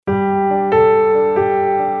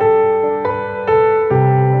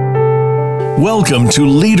Welcome to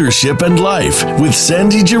Leadership and Life with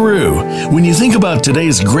Sandy Giroux. When you think about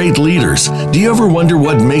today's great leaders, do you ever wonder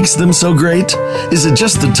what makes them so great? Is it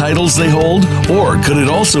just the titles they hold? Or could it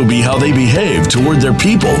also be how they behave toward their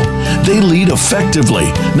people? They lead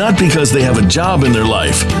effectively, not because they have a job in their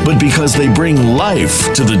life, but because they bring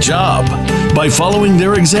life to the job. By following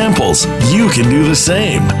their examples, you can do the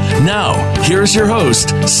same. Now, here's your host,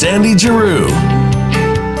 Sandy Giroux.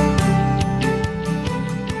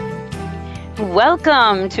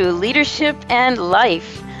 Welcome to Leadership and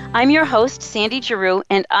Life. I'm your host, Sandy Giroux,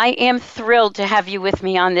 and I am thrilled to have you with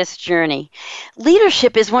me on this journey.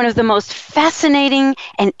 Leadership is one of the most fascinating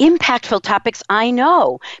and impactful topics I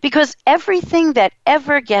know, because everything that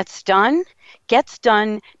ever gets done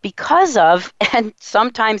because of, and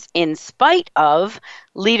sometimes in spite of,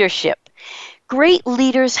 leadership. Great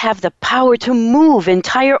leaders have the power to move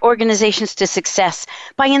entire organizations to success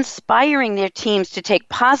by inspiring their teams to take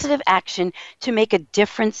positive action to make a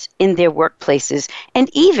difference in their workplaces and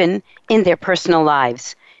even in their personal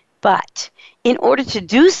lives. But in order to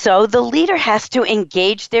do so, the leader has to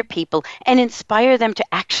engage their people and inspire them to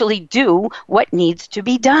actually do what needs to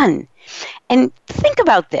be done. And think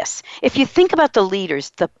about this. If you think about the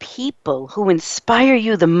leaders, the people who inspire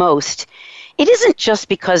you the most, it isn't just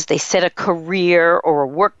because they set a career or a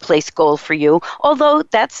workplace goal for you, although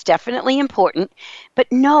that's definitely important.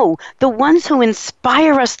 But no, the ones who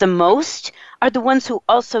inspire us the most are the ones who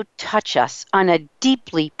also touch us on a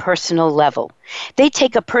deeply personal level. They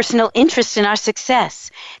take a personal interest in our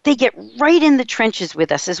success. They get right in the trenches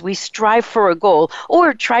with us as we strive for a goal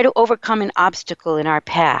or try to overcome an obstacle in our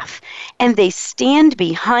path. And they stand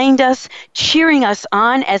behind us, cheering us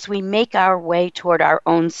on as we make our way toward our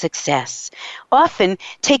own success, often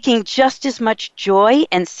taking just as much joy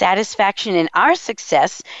and satisfaction in our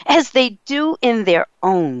success as they do in their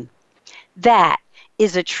own. That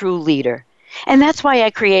is a true leader. And that's why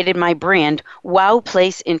I created my brand, Wow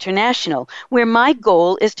Place International, where my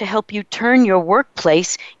goal is to help you turn your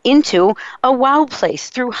workplace into a wow place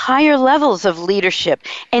through higher levels of leadership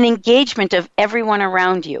and engagement of everyone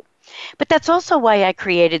around you. But that's also why I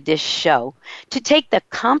created this show, to take the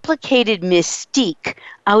complicated mystique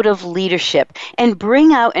out of leadership and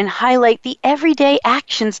bring out and highlight the everyday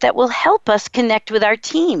actions that will help us connect with our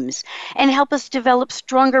teams and help us develop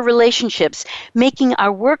stronger relationships, making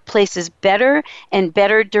our workplaces better and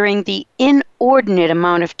better during the inordinate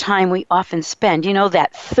amount of time we often spend. You know,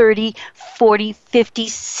 that 30, 40, 50,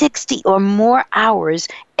 60 or more hours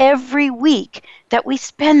every week that we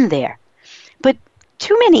spend there. But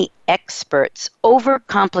too many experts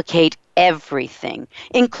overcomplicate everything,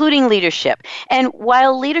 including leadership. And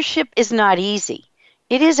while leadership is not easy,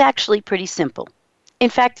 it is actually pretty simple. In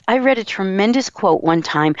fact, I read a tremendous quote one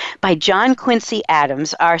time by John Quincy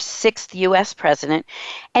Adams, our 6th U.S. president,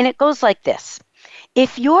 and it goes like this: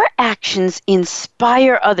 if your actions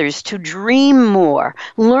inspire others to dream more,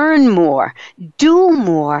 learn more, do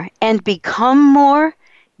more, and become more,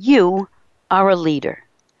 you are a leader.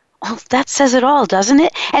 Well, that says it all, doesn't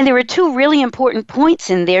it? And there are two really important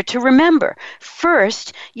points in there to remember.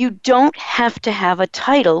 First, you don't have to have a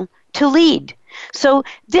title to lead. So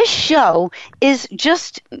this show is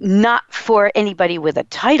just not for anybody with a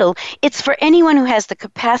title. It's for anyone who has the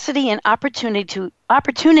capacity and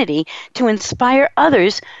opportunity to inspire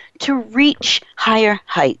others to reach higher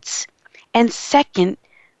heights. And second,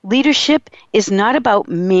 leadership is not about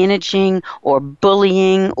managing or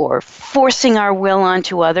bullying or forcing our will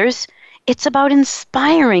onto others. It's about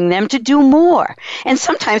inspiring them to do more, and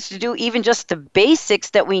sometimes to do even just the basics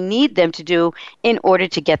that we need them to do in order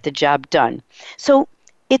to get the job done. So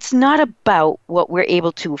it's not about what we're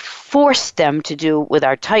able to force them to do with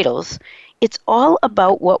our titles. It's all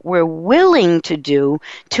about what we're willing to do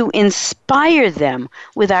to inspire them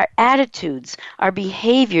with our attitudes, our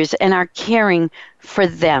behaviors, and our caring for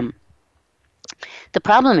them. The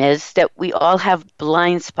problem is that we all have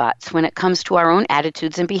blind spots when it comes to our own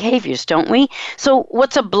attitudes and behaviors, don't we? So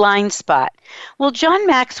what's a blind spot? Well, John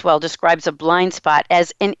Maxwell describes a blind spot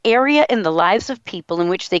as an area in the lives of people in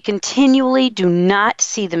which they continually do not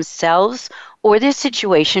see themselves or their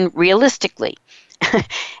situation realistically.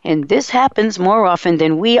 And this happens more often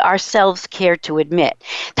than we ourselves care to admit.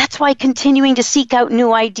 That's why continuing to seek out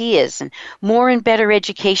new ideas and more and better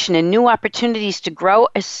education and new opportunities to grow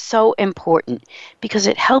is so important, because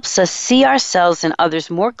it helps us see ourselves and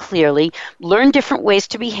others more clearly, learn different ways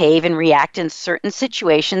to behave and react in certain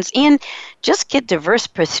situations, and just get diverse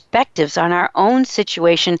perspectives on our own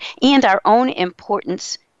situation and our own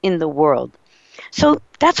importance in the world. So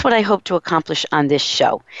that's what I hope to accomplish on this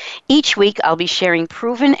show. Each week, I'll be sharing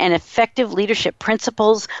proven and effective leadership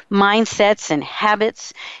principles, mindsets, and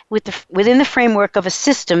habits within the framework of a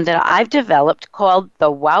system that I've developed called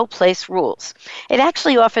the Wow Place Rules. It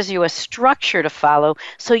actually offers you a structure to follow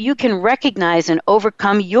so you can recognize and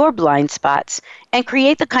overcome your blind spots and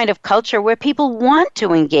create the kind of culture where people want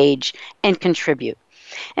to engage and contribute.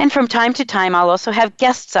 And from time to time, I'll also have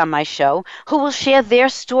guests on my show who will share their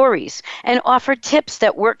stories and offer tips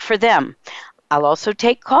that work for them. I'll also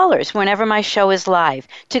take callers whenever my show is live,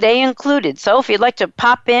 today included. So if you'd like to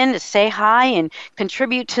pop in to say hi and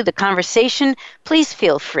contribute to the conversation, please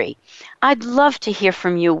feel free. I'd love to hear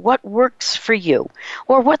from you what works for you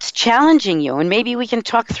or what's challenging you, and maybe we can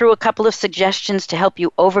talk through a couple of suggestions to help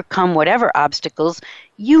you overcome whatever obstacles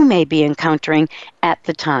you may be encountering at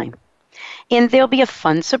the time. And there'll be a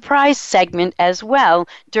fun surprise segment as well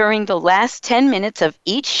during the last 10 minutes of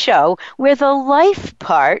each show where the life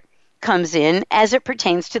part comes in as it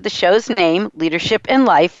pertains to the show's name, Leadership and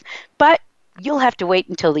Life, but you'll have to wait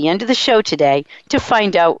until the end of the show today to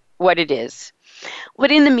find out what it is.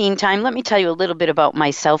 But in the meantime, let me tell you a little bit about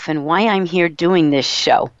myself and why I'm here doing this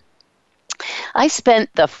show. I spent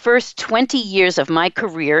the first 20 years of my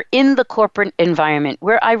career in the corporate environment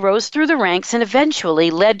where I rose through the ranks and eventually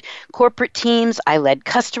led corporate teams. I led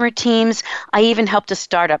customer teams. I even helped a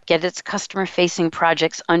startup get its customer-facing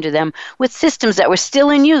projects under them with systems that were still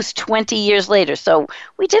in use 20 years later. So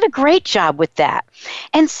we did a great job with that.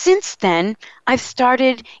 And since then, I've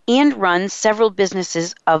started and run several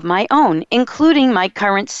businesses of my own, including my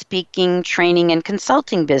current speaking, training, and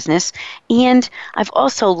consulting business. And I've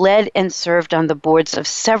also led and served on the boards of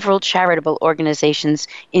several charitable organizations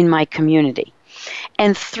in my community.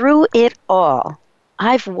 And through it all,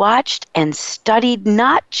 I've watched and studied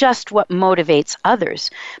not just what motivates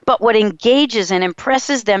others, but what engages and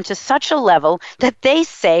impresses them to such a level that they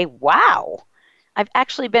say, wow. I've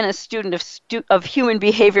actually been a student of human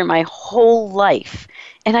behavior my whole life.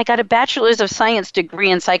 And I got a bachelor's of science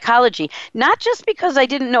degree in psychology, not just because I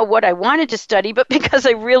didn't know what I wanted to study, but because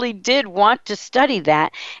I really did want to study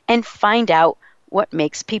that and find out what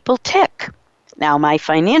makes people tick. Now, my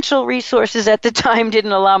financial resources at the time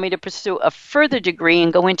didn't allow me to pursue a further degree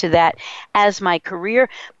and go into that as my career,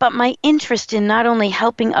 but my interest in not only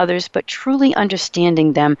helping others, but truly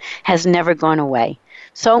understanding them has never gone away.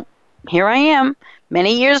 So here I am,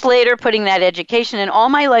 many years later, putting that education and all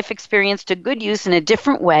my life experience to good use in a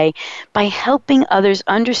different way by helping others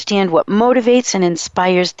understand what motivates and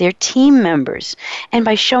inspires their team members, and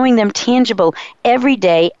by showing them tangible,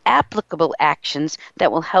 everyday, applicable actions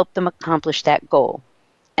that will help them accomplish that goal.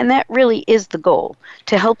 And that really is the goal,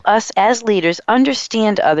 to help us as leaders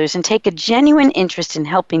understand others and take a genuine interest in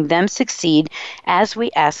helping them succeed as we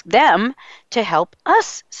ask them to help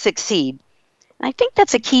us succeed. I think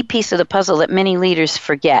that's a key piece of the puzzle that many leaders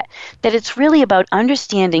forget, that it's really about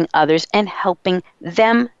understanding others and helping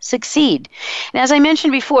them succeed. And as I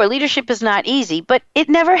mentioned before, leadership is not easy, but it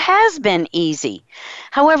never has been easy.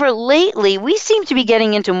 However, lately, we seem to be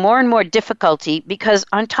getting into more and more difficulty because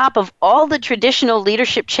on top of all the traditional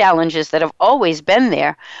leadership challenges that have always been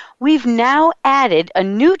there, we've now added a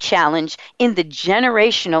new challenge in the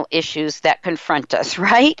generational issues that confront us,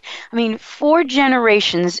 right? I mean, 4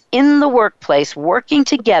 generations in the workplace working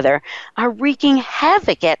together are wreaking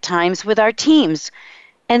havoc at times with our teams.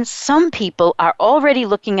 And some people are already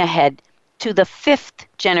looking ahead to the 5th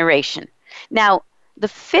generation. Now, the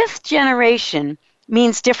 5th generation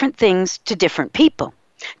means different things to different people.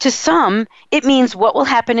 To some, it means what will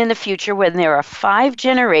happen in the future when there are 5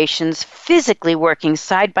 generations physically working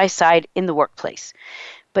side by side in the workplace.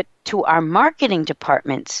 But to our marketing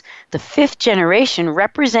departments, the 5th generation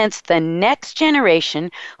represents the next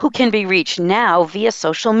generation who can be reached now via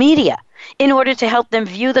social media in order to help them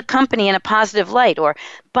view the company in a positive light or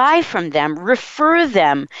buy from them, refer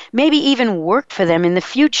them, maybe even work for them in the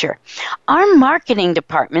future. Our marketing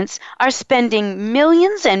departments are spending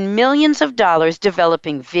millions and millions of dollars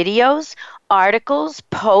developing videos, articles,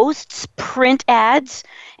 posts, print ads,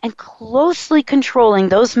 and closely controlling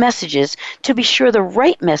those messages to be sure the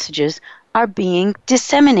right messages are being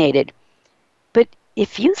disseminated. But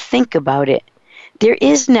if you think about it, there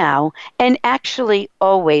is now, and actually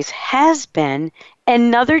always has been,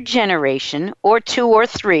 another generation, or 2 or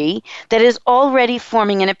 3, that is already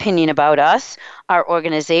forming an opinion about us, our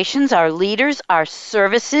organizations, our leaders, our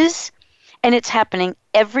services, and it's happening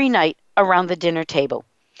every night around the dinner table,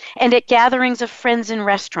 and at gatherings of friends in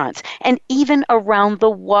restaurants, and even around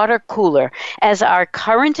the water cooler, as our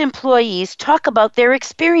current employees talk about their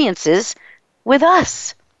experiences with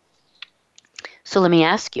us. So let me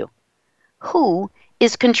ask you, who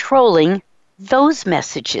is controlling those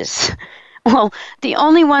messages. Well, the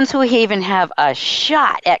only ones who even have a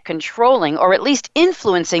shot at controlling or at least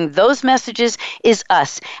influencing those messages is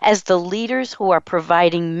us, as the leaders who are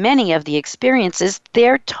providing many of the experiences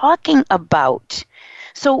they're talking about.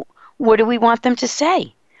 So, what do we want them to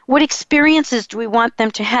say? What experiences do we want them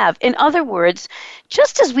to have? In other words,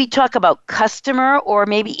 just as we talk about customer or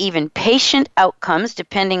maybe even patient outcomes,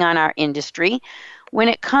 depending on our industry, when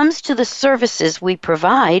it comes to the services we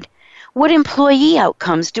provide, what employee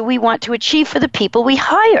outcomes do we want to achieve for the people we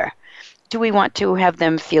hire? Do we want to have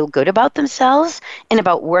them feel good about themselves and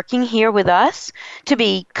about working here with us, to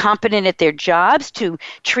be competent at their jobs, to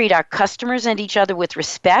treat our customers and each other with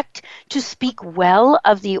respect, to speak well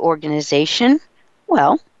of the organization?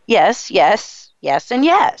 Well, yes, yes, yes, and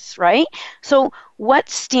yes, right? So what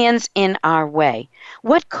stands in our way?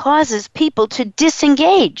 What causes people to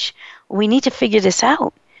disengage? We need to figure this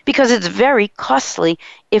out, because it's very costly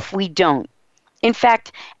if we don't. In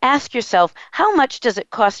fact, ask yourself, how much does it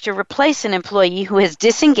cost to replace an employee who has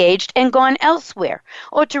disengaged and gone elsewhere,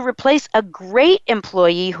 or to replace a great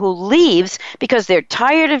employee who leaves because they're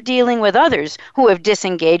tired of dealing with others who have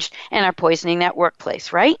disengaged and are poisoning that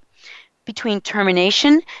workplace, right? Between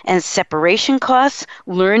termination and separation costs,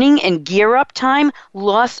 learning and gear up time,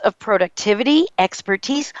 loss of productivity,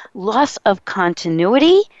 expertise, loss of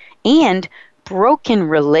continuity, and broken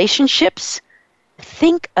relationships,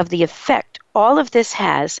 think of the effect all of this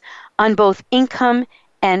has on both income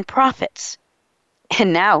and profits.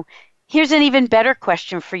 And now, here's an even better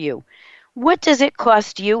question for you. What does it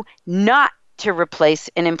cost you not to replace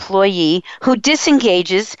an employee who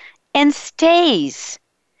disengages and stays?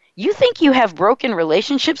 You think you have broken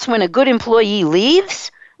relationships when a good employee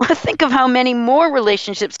leaves? Well, think of how many more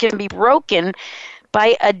relationships can be broken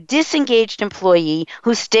by a disengaged employee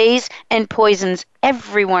who stays and poisons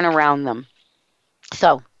everyone around them.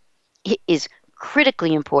 So, it is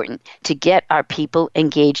critically important to get our people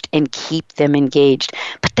engaged and keep them engaged.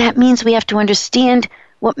 But that means we have to understand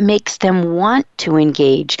what makes them want to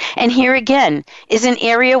engage. And here again is an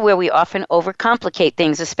area where we often overcomplicate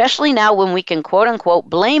things, especially now when we can, quote unquote,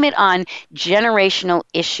 blame it on generational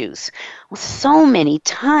issues. Well, so many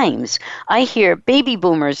times I hear baby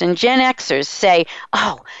boomers and Gen Xers say,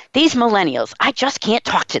 oh, these millennials, I just can't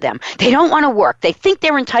talk to them. They don't want to work. They think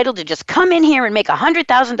they're entitled to just come in here and make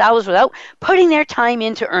 $100,000 without putting their time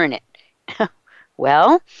in to earn it.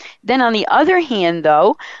 Well, then on the other hand,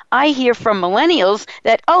 though, I hear from millennials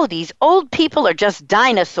that, oh, these old people are just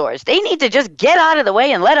dinosaurs. They need to just get out of the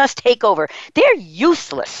way and let us take over. They're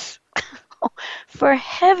useless. For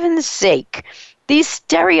heaven's sake, these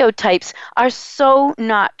stereotypes are so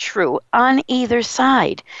not true on either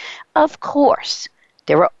side. Of course,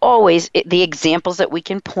 there are always the examples that we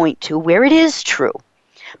can point to where it is true.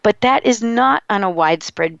 But that is not on a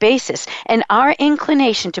widespread basis. And our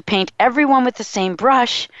inclination to paint everyone with the same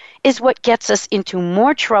brush is what gets us into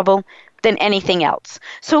more trouble than anything else.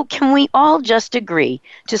 So can we all just agree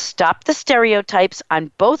to stop the stereotypes on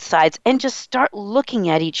both sides and just start looking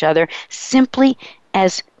at each other simply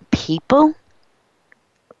as people?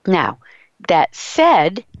 Now, that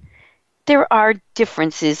said, there are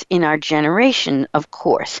differences in our generation, of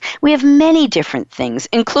course. We have many different things,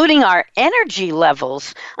 including our energy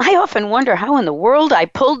levels. I often wonder how in the world I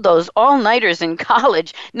pulled those all-nighters in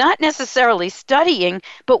college, not necessarily studying,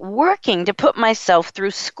 but working to put myself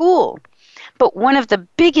through school. But one of the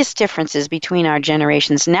biggest differences between our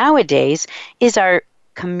generations nowadays is our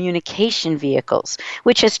communication vehicles,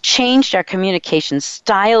 which has changed our communication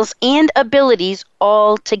styles and abilities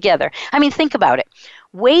altogether. I mean, think about it.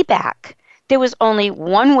 Way back, there was only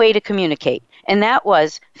one way to communicate, and that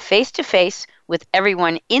was face-to-face with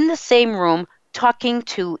everyone in the same room talking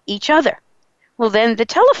to each other. Well, then the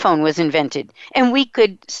telephone was invented, and we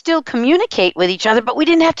could still communicate with each other, but we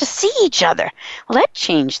didn't have to see each other. Well, that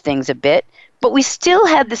changed things a bit, but we still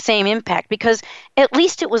had the same impact because at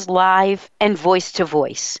least it was live and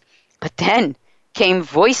voice-to-voice. But then came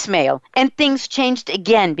voicemail, and things changed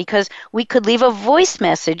again because we could leave a voice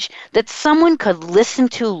message that someone could listen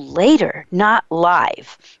to later, not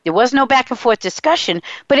live. There was no back and forth discussion,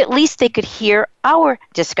 but at least they could hear our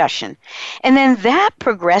discussion. And then that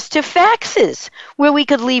progressed to faxes, where we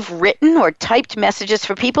could leave written or typed messages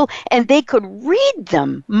for people, and they could read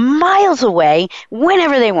them miles away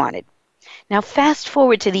whenever they wanted. Now, fast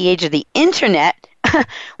forward to the age of the internet,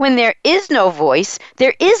 when there is no voice,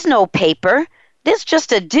 there is no paper. There's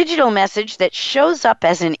just a digital message that shows up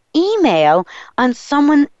as an email on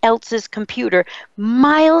someone else's computer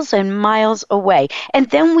miles and miles away. And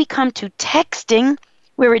then we come to texting,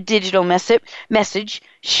 where a digital message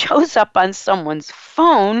shows up on someone's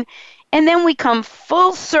phone And then we come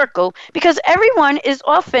full circle because everyone is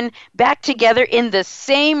often back together in the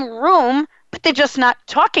same room, but they're just not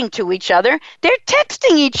talking to each other. They're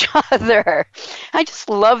texting each other. I just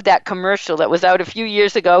love that commercial that was out a few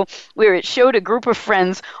years ago where it showed a group of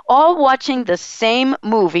friends all watching the same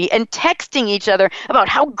movie and texting each other about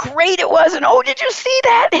how great it was. And, oh, did you see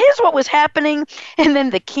that? Here's what was happening. And then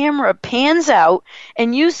the camera pans out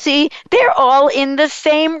and you see they're all in the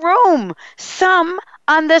same room. Some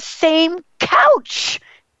on the same couch.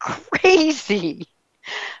 Crazy.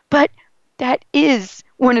 But that is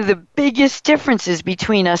one of the biggest differences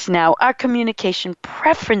between us now, our communication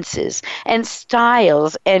preferences and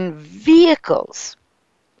styles and vehicles.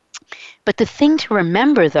 But the thing to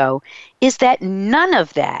remember, though, is that none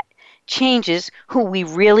of that changes who we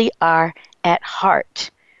really are at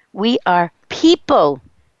heart. We are people.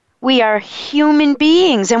 We are human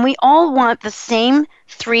beings, and we all want the same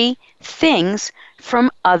three things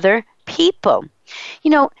from other people.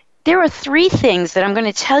 You know, there are three things that I'm going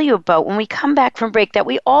to tell you about when we come back from break that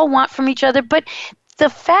we all want from each other, but the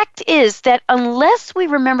fact is that unless we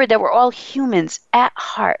remember that we're all humans at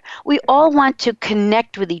heart, we all want to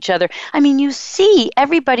connect with each other. I mean, you see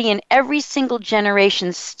everybody in every single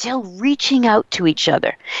generation still reaching out to each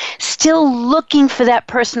other, still looking for that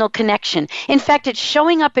personal connection. In fact, it's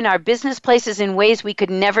showing up in our business places in ways we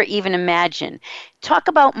could never even imagine. Talk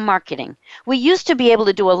about marketing. We used to be able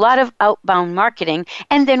to do a lot of outbound marketing,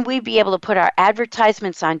 and then we'd be able to put our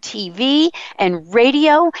advertisements on TV and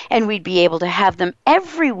radio, and we'd be able to have them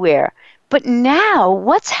everywhere. But now,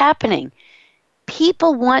 what's happening?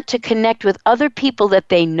 People want to connect with other people that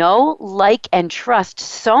they know, like, and trust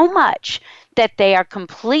so much that they are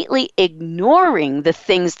completely ignoring the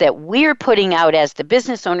things that we're putting out as the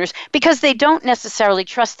business owners because they don't necessarily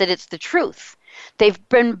trust that it's the truth. They've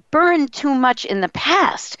been burned too much in the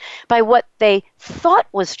past by what they thought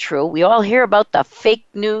was true. We all hear about the fake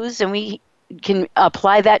news, and we can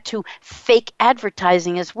apply that to fake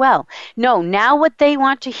advertising as well. No, now what they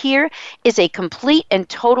want to hear is a complete and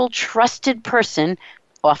total trusted person,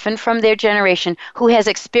 often from their generation, who has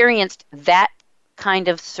experienced that kind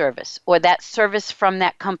of service or that service from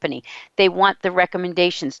that company. They want the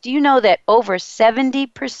recommendations. Do you know that over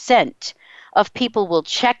 70% of people will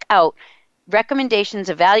check out recommendations,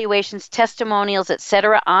 evaluations, testimonials,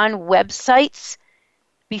 etc. on websites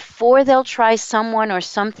before they'll try someone or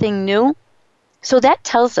something new? So that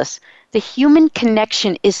tells us the human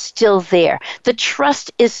connection is still there. The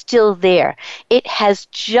trust is still there. It has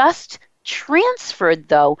just transferred,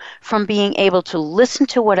 though, from being able to listen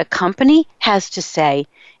to what a company has to say,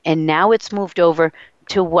 and now it's moved over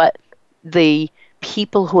to what the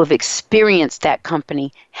people who have experienced that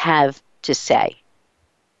company have to say.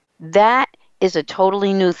 That is a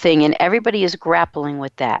totally new thing, and everybody is grappling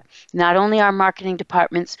with that. Not only our marketing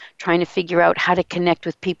departments trying to figure out how to connect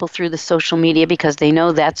with people through the social media because they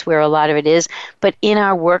know that's where a lot of it is, but in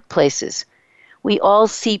our workplaces. We all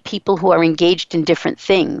see people who are engaged in different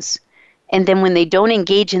things. And then when they don't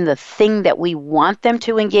engage in the thing that we want them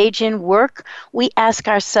to engage in, work, we ask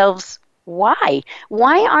ourselves, why?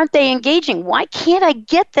 Why aren't they engaging? Why can't I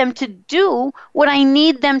get them to do what I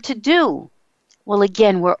need them to do? Well,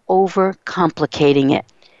 again, we're overcomplicating it.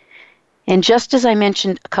 And just as I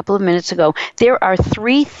mentioned a couple of minutes ago, there are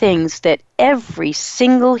three things that every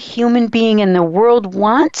single human being in the world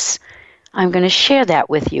wants. I'm going to share that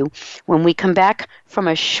with you when we come back from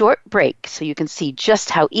a short break so you can see just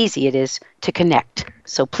how easy it is to connect.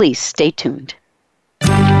 So please stay tuned.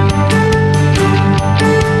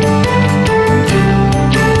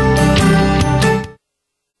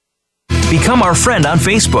 Become our friend on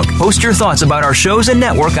Facebook. Post your thoughts about our shows and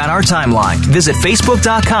network on our timeline. Visit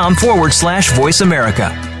facebook.com/Voice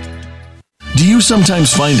America. Do you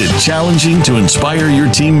sometimes find it challenging to inspire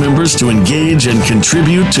your team members to engage and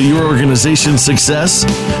contribute to your organization's success?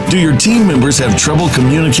 Do your team members have trouble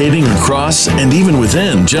communicating across and even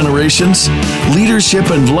within generations? Leadership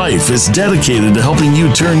and Life is dedicated to helping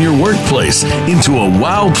you turn your workplace into a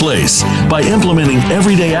wow place by implementing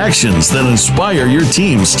everyday actions that inspire your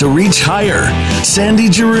teams to reach higher.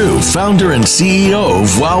 Sandy Giroux, founder and CEO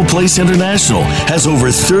of Wow Place International, has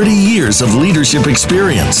over 30 years of leadership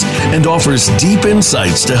experience and offers deep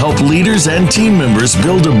insights to help leaders and team members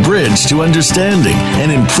build a bridge to understanding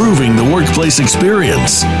and improving the workplace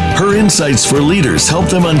experience. Her insights for leaders help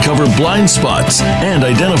them uncover blind spots and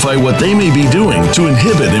identify what they may be doing to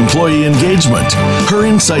inhibit employee engagement. Her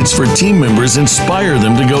insights for team members inspire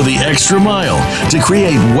them to go the extra mile to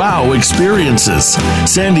create wow experiences.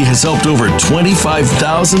 Sandy has helped over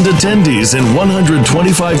 25,000 attendees in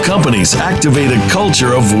 125 companies activate a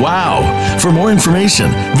culture of wow. For more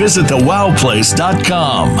information, visit thewowplace.com.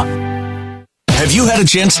 Have you had a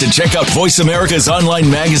chance to check out Voice America's online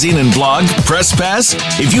magazine and blog, Press Pass?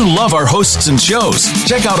 If you love our hosts and shows,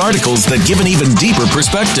 check out articles that give an even deeper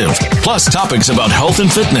perspective, plus topics about health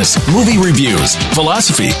and fitness, movie reviews,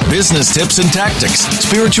 philosophy, business tips and tactics,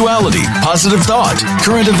 spirituality, positive thought,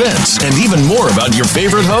 current events, and even more about your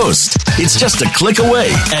favorite host. It's just a click away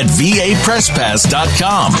at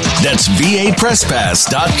vapresspass.com. That's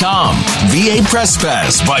vapresspass.com. VA Press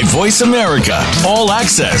Pass by Voice America. All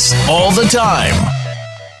access, all the time.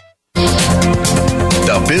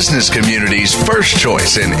 The business community's first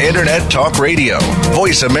choice in Internet Talk Radio.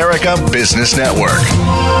 Voice America Business Network.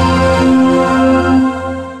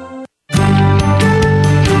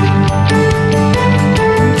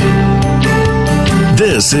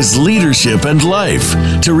 This is Leadership and Life.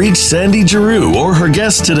 To reach Sandy Giroux or her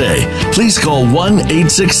guest today, please call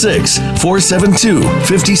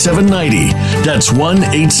 1-866-472-5790. That's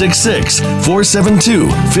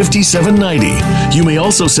 1-866-472-5790. You may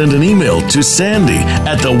also send an email to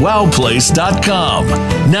sandy@thewowplace.com.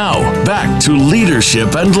 Now, back to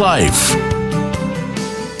Leadership and Life.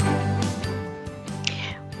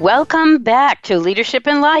 Welcome back to Leadership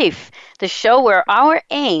in Life, the show where our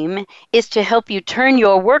aim is to help you turn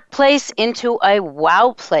your workplace into a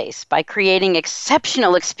wow place by creating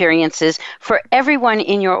exceptional experiences for everyone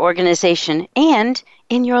in your organization and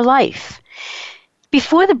in your life.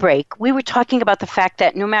 Before the break, we were talking about the fact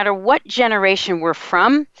that no matter what generation we're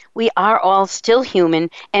from, we are all still human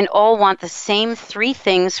and all want the same three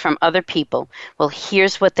things from other people. Well,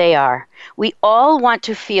 here's what they are. We all want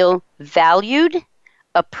to feel valued,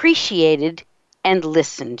 appreciated, and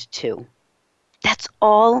listened to. That's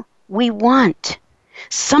all we want.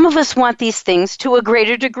 Some of us want these things to a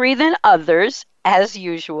greater degree than others, as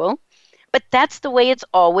usual. But that's the way it's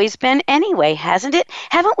always been anyway, hasn't it?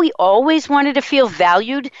 Haven't we always wanted to feel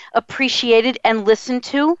valued, appreciated, and listened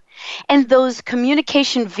to? And those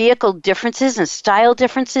communication vehicle differences and style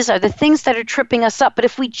differences are the things that are tripping us up. But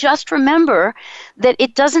if we just remember that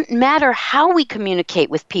it doesn't matter how we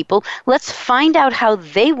communicate with people, let's find out how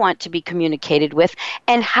they want to be communicated with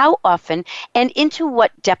and how often and into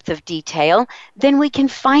what depth of detail, then we can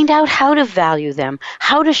find out how to value them,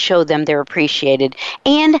 how to show them they're appreciated,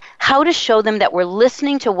 and how to show them that we're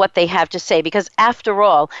listening to what they have to say. Because after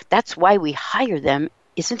all, that's why we hire them,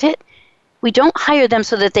 isn't it? We don't hire them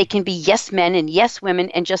so that they can be yes men and yes women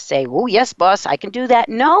and just say, oh, yes, boss, I can do that.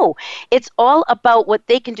 No, it's all about what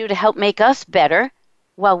they can do to help make us better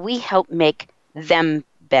while we help make them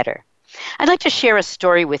better. I'd like to share a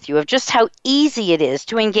story with you of just how easy it is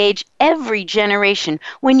to engage every generation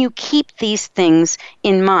when you keep these things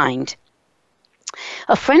in mind.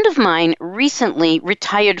 A friend of mine recently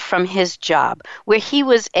retired from his job, where he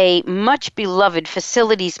was a much beloved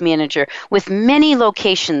facilities manager with many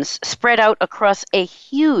locations spread out across a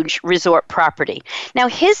huge resort property. Now,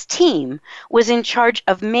 his team was in charge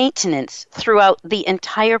of maintenance throughout the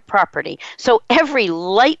entire property. So every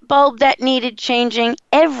light bulb that needed changing,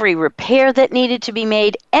 every repair that needed to be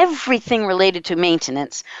made, everything related to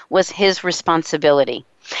maintenance was his responsibility.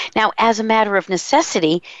 Now, as a matter of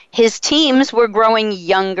necessity, his teams were growing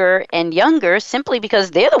younger and younger simply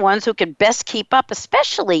because they're the ones who could best keep up,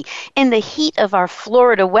 especially in the heat of our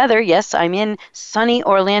Florida weather. Yes, I'm in sunny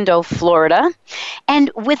Orlando, Florida. And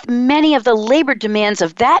with many of the labor demands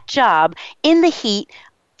of that job in the heat,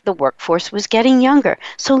 the workforce was getting younger.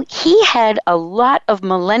 So he had a lot of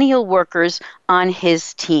millennial workers on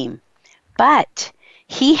his team. But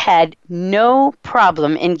he had no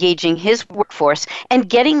problem engaging his workforce and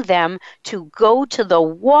getting them to go to the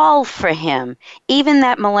wall for him. Even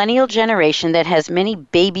that millennial generation that has many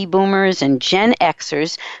baby boomers and Gen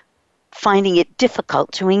Xers finding it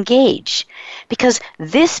difficult to engage. Because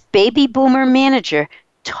this baby boomer manager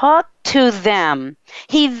talked to them.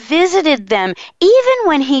 He visited them even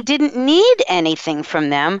when he didn't need anything from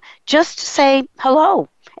them, just to say hello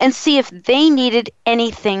and see if they needed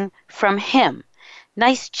anything from him.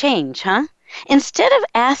 Nice change, huh? Instead of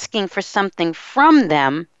asking for something from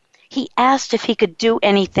them, he asked if he could do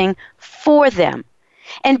anything for them.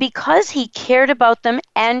 And because he cared about them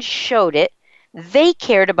and showed it, they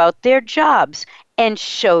cared about their jobs and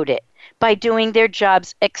showed it by doing their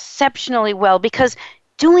jobs exceptionally well. Because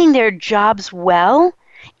doing their jobs well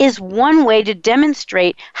is one way to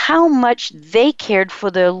demonstrate how much they cared for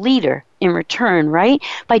their leader in return, right?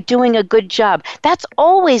 By doing a good job. That's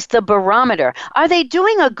always the barometer. Are they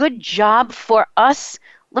doing a good job for us?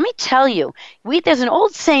 Let me tell you, there's an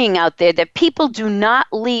old saying out there that people do not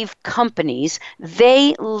leave companies,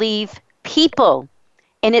 they leave people.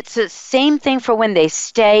 And it's the same thing for when they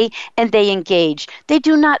stay and they engage. They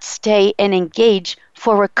do not stay and engage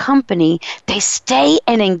for a company, they stay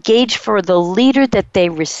and engage for the leader that they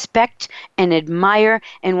respect and admire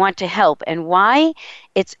and want to help. And why?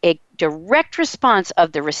 It's a direct response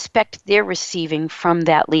of the respect they're receiving from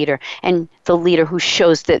that leader, and the leader who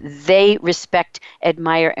shows that they respect,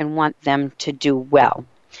 admire, and want them to do well.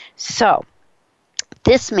 So,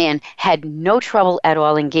 this man had no trouble at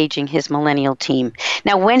all engaging his millennial team.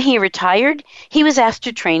 Now, when he retired, he was asked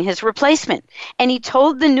to train his replacement, and he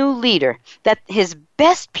told the new leader that his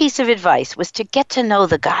best piece of advice was to get to know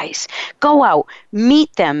the guys. Go out,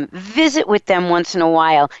 meet them, visit with them once in a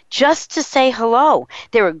while, just to say hello.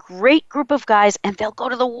 They're a great group of guys, and they'll go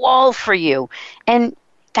to the wall for you. And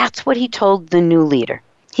that's what he told the new leader.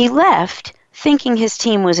 He left thinking his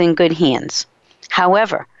team was in good hands.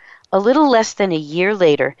 However, a little less than a year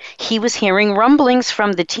later, he was hearing rumblings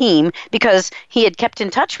from the team because he had kept in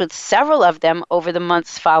touch with several of them over the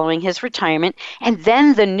months following his retirement. And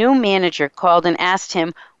then the new manager called and asked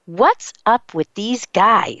him, "What's up with these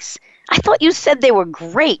guys? I thought you said they were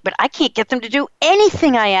great, but I can't get them to do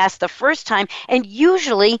anything I asked the first time, and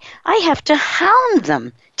usually I have to hound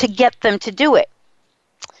them to get them to do it."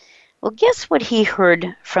 Well, guess what he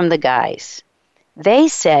heard from the guys? They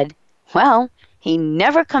said, "Well, he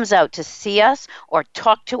never comes out to see us or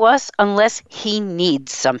talk to us unless he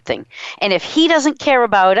needs something. And if he doesn't care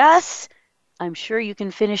about us," I'm sure you can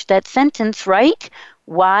finish that sentence, right?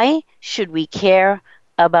 "Why should we care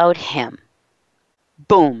about him?"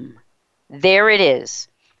 Boom. There it is.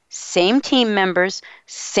 Same team members,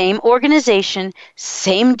 same organization,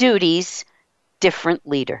 same duties, different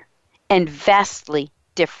leader, and vastly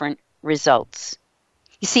different results.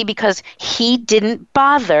 You see, because he didn't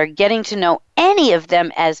bother getting to know any of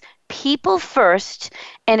them as people first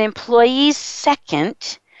and employees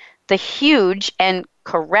second, the huge and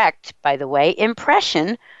correct, by the way,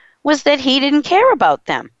 impression was that he didn't care about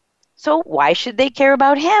them. So why should they care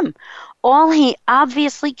about him? All he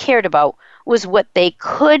obviously cared about was what they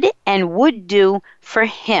could and would do for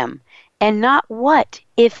him, and not what,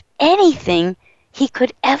 if anything, he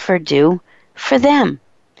could ever do for them.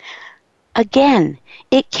 Again,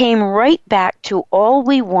 it came right back to all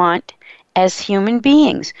we want as human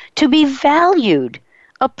beings, to be valued,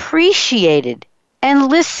 appreciated, and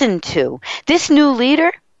listened to. This new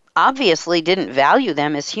leader obviously didn't value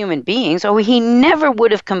them as human beings, or he never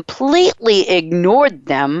would have completely ignored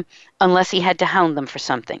them unless he had to hound them for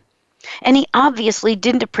something. And he obviously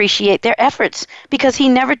didn't appreciate their efforts because he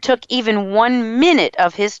never took even 1 minute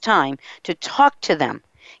of his time to talk to them,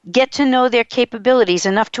 get to know their capabilities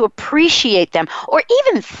enough to appreciate them, or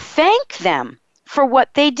even thank them for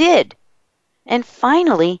what they did. And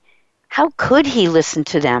finally, how could he listen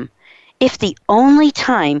to them if the only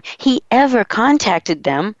time he ever contacted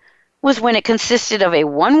them was when it consisted of a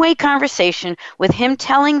one-way conversation with him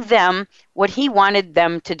telling them what he wanted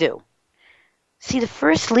them to do? See, the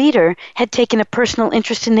first leader had taken a personal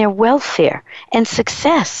interest in their welfare and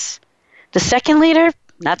success. The second leader,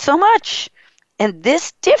 not so much. And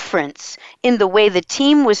this difference in the way the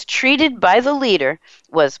team was treated by the leader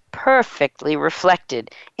was perfectly reflected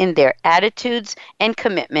in their attitudes and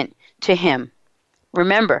commitment to him.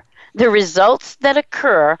 Remember, the results that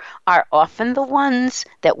occur are often the ones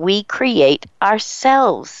that we create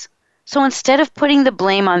ourselves. So instead of putting the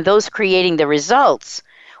blame on those creating the results,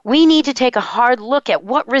 we need to take a hard look at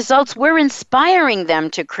what results we're inspiring them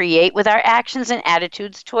to create with our actions and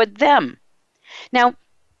attitudes toward them. Now,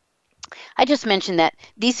 I just mentioned that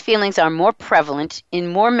these feelings are more prevalent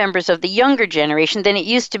in more members of the younger generation than it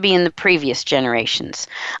used to be in the previous generations.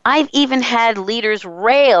 I've even had leaders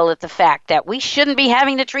rail at the fact that we shouldn't be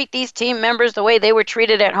having to treat these team members the way they were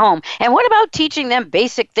treated at home. And what about teaching them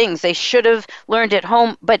basic things they should have learned at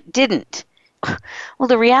home but didn't? Well,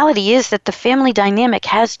 the reality is that the family dynamic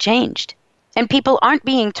has changed. And people aren't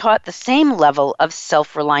being taught the same level of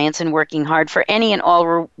self-reliance and working hard for any and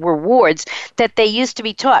all rewards that they used to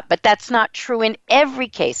be taught. But that's not true in every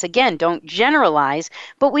case. Again, don't generalize,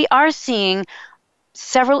 but we are seeing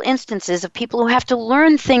several instances of people who have to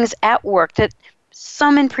learn things at work that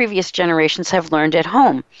some in previous generations have learned at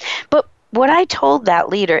home. But what I told that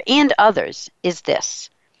leader and others is this.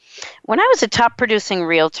 When I was a top producing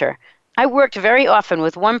realtor, I worked very often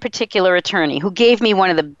with one particular attorney who gave me one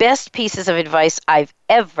of the best pieces of advice I've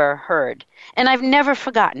ever heard, and I've never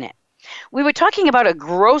forgotten it. We were talking about a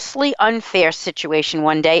grossly unfair situation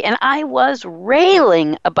one day, and I was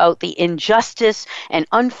railing about the injustice and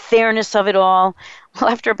unfairness of it all.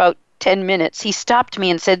 Well, after about 10 minutes, he stopped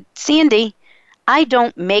me and said, "Sandy, I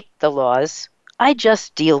don't make the laws. I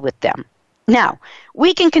just deal with them. Now,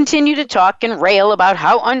 we can continue to talk and rail about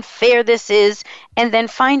how unfair this is and then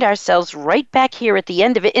find ourselves right back here at the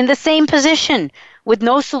end of it in the same position, with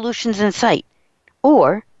no solutions in sight,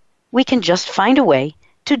 or we can just find a way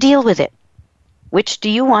to deal with it. Which do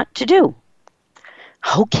you want to do?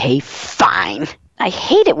 Okay, fine. I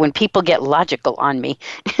hate it when people get logical on me,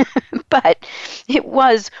 but it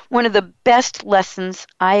was one of the best lessons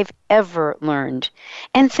I've ever learned.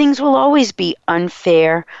 And things will always be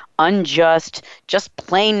unfair, unjust, just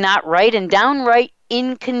plain not right, and downright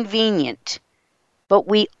inconvenient. But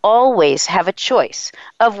we always have a choice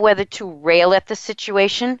of whether to rail at the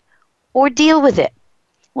situation or deal with it.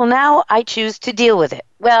 Well, now I choose to deal with it.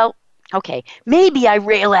 Well, okay, maybe I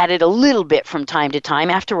rail at it a little bit from time to time.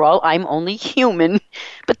 After all, I'm only human.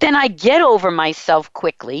 But then I get over myself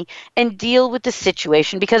quickly and deal with the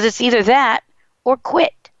situation because it's either that or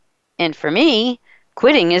quit. And for me,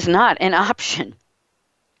 quitting is not an option.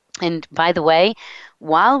 And by the way,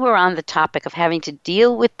 while we're on the topic of having to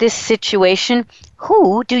deal with this situation,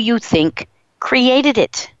 who do you think created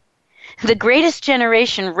it? The greatest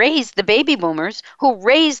generation raised the baby boomers, who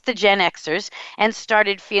raised the Gen Xers and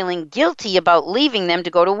started feeling guilty about leaving them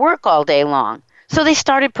to go to work all day long. So they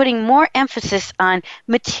started putting more emphasis on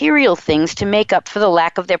material things to make up for the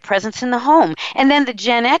lack of their presence in the home. And then the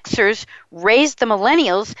Gen Xers raised the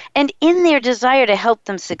millennials, and in their desire to help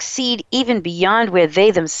them succeed even beyond where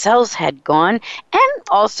they themselves had gone, and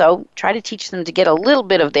also try to teach them to get a little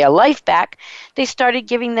bit of their life back, they started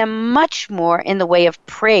giving them much more in the way of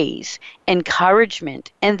praise,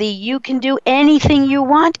 encouragement, and the you can do anything you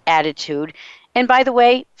want attitude. And by the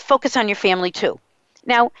way, focus on your family too.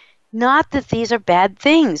 Now, not that these are bad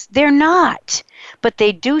things. They're not. But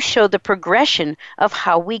they do show the progression of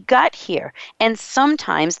how we got here, and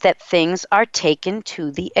sometimes that things are taken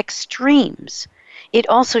to the extremes. It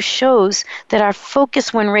also shows that our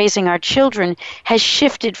focus when raising our children has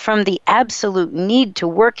shifted from the absolute need to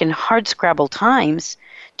work in hardscrabble times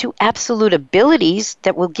to absolute abilities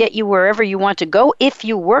that will get you wherever you want to go if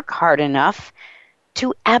you work hard enough,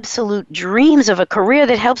 to absolute dreams of a career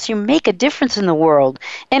that helps you make a difference in the world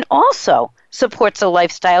and also supports a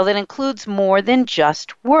lifestyle that includes more than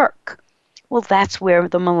just work. Well, that's where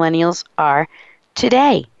the millennials are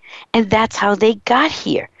today, and that's how they got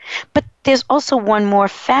here. But there's also one more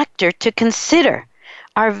factor to consider: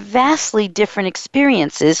 our vastly different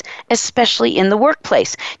experiences, especially in the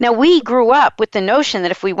workplace. Now, we grew up with the notion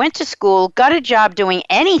that if we went to school, got a job doing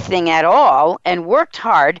anything at all, and worked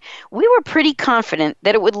hard, we were pretty confident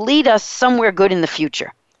that it would lead us somewhere good in the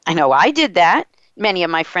future. I know I did that. Many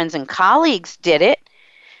of my friends and colleagues did it.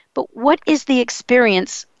 But what is the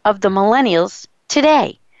experience of the millennials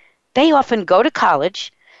today? They often go to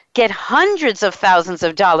college, get hundreds of thousands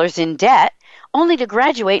of dollars in debt, only to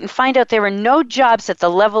graduate and find out there are no jobs at the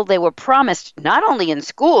level they were promised, not only in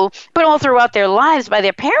school, but all throughout their lives by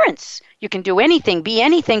their parents. You can do anything, be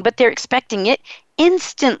anything, but they're expecting it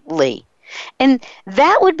instantly. And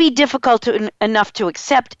that would be difficult enough to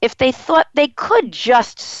accept if they thought they could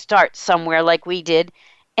just start somewhere like we did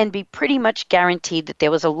and be pretty much guaranteed that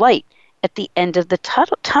there was a light at the end of the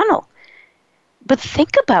tunnel. But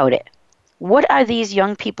think about it. What are these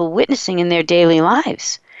young people witnessing in their daily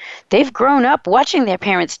lives? They've grown up watching their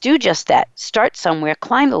parents do just that: start somewhere,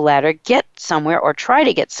 climb the ladder, get somewhere, or try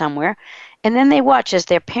to get somewhere, and then they watch as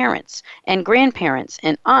their parents and grandparents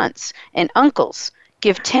and aunts and uncles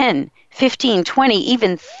give 10, 15, 20,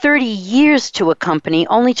 even 30 years to a company,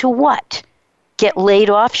 only to what? Get laid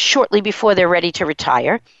off shortly before they're ready to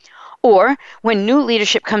retire. Or when new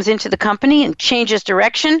leadership comes into the company and changes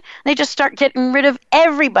direction, they just start getting rid of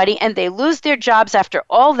everybody, and they lose their jobs after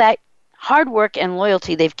all that hard work and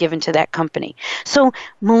loyalty they've given to that company. So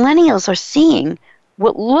millennials are seeing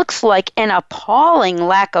what looks like an appalling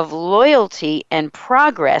lack of loyalty and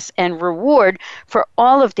progress and reward for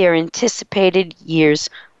all of their anticipated years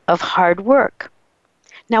of hard work.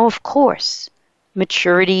 Now, of course,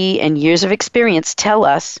 maturity and years of experience tell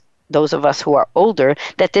us, those of us who are older,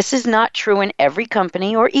 that this is not true in every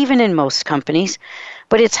company or even in most companies,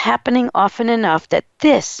 but it's happening often enough that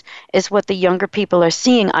this is what the younger people are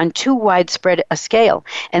seeing on too widespread a scale,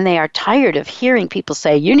 and they are tired of hearing people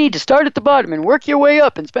say, you need to start at the bottom and work your way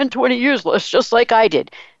up and spend 20 years less just like I did.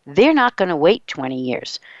 They're not going to wait 20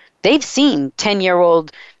 years. They've seen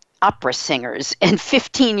 10-year-old opera singers and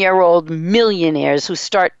 15-year-old millionaires who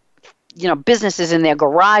start businesses in their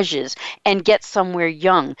garages and get somewhere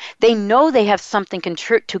young. They know they have something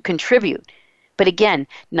to contribute. But again,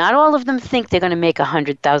 not all of them think they're going to make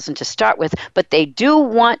 $100,000 to start with, but they do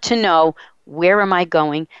want to know, where am I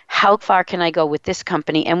going? How far can I go with this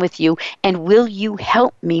company and with you? And will you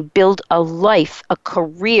help me build a life, a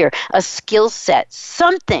career, a skill set,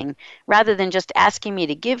 something, rather than just asking me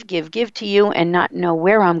to give to you and not know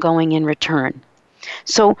where I'm going in return?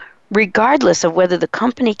 So Regardless of whether the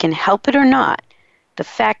company can help it or not, the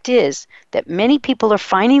fact is that many people are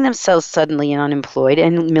finding themselves suddenly unemployed,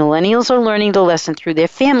 and millennials are learning the lesson through their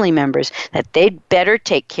family members that they'd better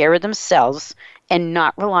take care of themselves and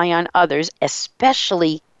not rely on others,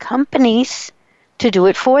 especially companies, to do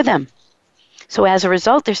it for them. So as a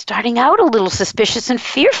result, they're starting out a little suspicious and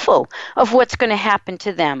fearful of what's going to happen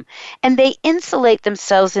to them. And they insulate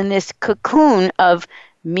themselves in this cocoon of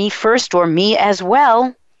me first or me as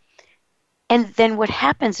well. And then what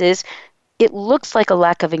happens is it looks like a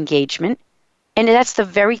lack of engagement, and that's the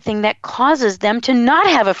very thing that causes them to not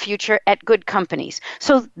have a future at good companies.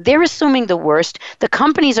 So they're assuming the worst, the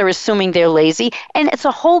companies are assuming they're lazy, and it's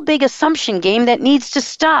a whole big assumption game that needs to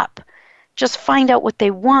stop. Just find out what they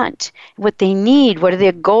want, what they need, what are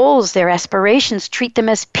their goals, their aspirations. Treat them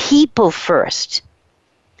as people first.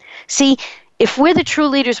 See, if we're the true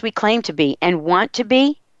leaders we claim to be and want to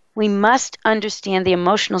be, we must understand the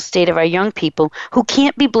emotional state of our young people who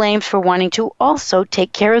can't be blamed for wanting to also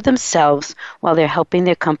take care of themselves while they're helping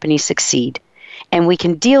their company succeed. And we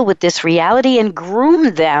can deal with this reality and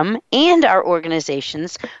groom them and our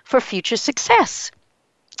organizations for future success.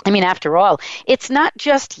 I mean, after all, it's not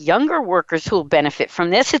just younger workers who will benefit from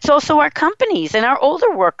this. It's also our companies and our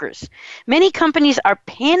older workers. Many companies are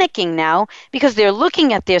panicking now because they're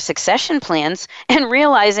looking at their succession plans and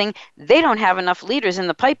realizing they don't have enough leaders in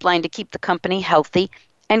the pipeline to keep the company healthy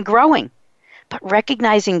and growing. But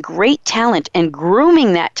recognizing great talent and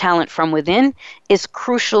grooming that talent from within is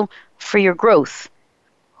crucial for your growth.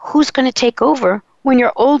 Who's going to take over when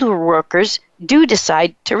your older workers do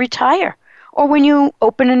decide to retire? Or when you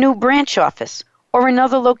open a new branch office or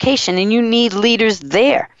another location and you need leaders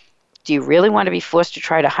there? Do you really want to be forced to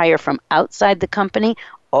try to hire from outside the company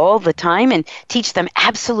all the time and teach them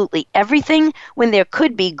absolutely everything when there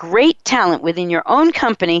could be great talent within your own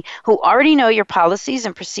company who already know your policies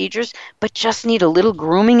and procedures but just need a little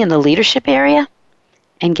grooming in the leadership area?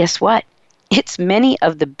 And guess what? It's many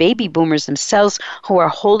of the baby boomers themselves who are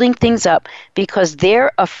holding things up because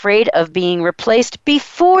they're afraid of being replaced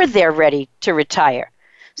before they're ready to retire.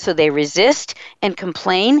 So they resist and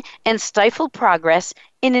complain and stifle progress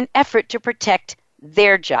in an effort to protect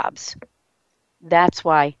their jobs. That's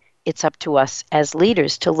why it's up to us as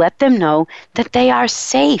leaders to let them know that they are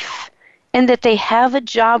safe and that they have a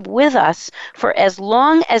job with us for as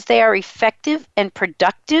long as they are effective and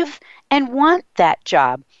productive and want that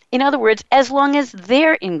job. In other words, as long as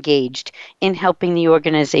they're engaged in helping the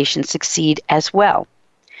organization succeed as well.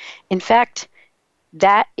 In fact,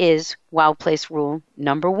 that is Wow Place rule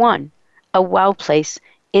number 1. A Wow Place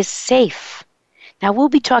is safe. Now, we'll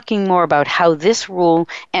be talking more about how this rule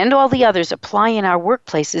and all the others apply in our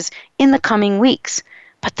workplaces in the coming weeks.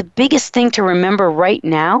 But the biggest thing to remember right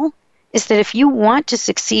now is that if you want to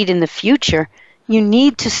succeed in the future, you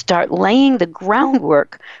need to start laying the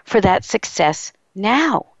groundwork for that success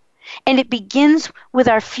now. And it begins with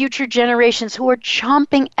our future generations who are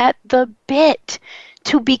chomping at the bit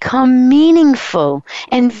to become meaningful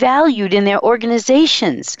and valued in their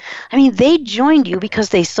organizations. I mean, they joined you because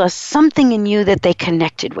they saw something in you that they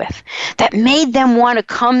connected with, that made them want to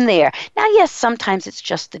come there. Now, yes, sometimes it's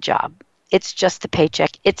just the job. It's just the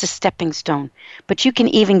paycheck. It's a stepping stone. But you can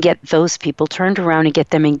even get those people turned around and get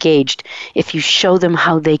them engaged if you show them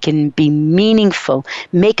how they can be meaningful,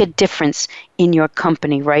 make a difference in your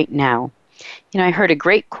company right now. You know, I heard a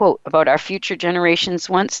great quote about our future generations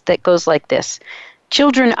once that goes like this: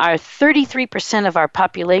 children are 33% of our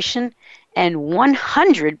population and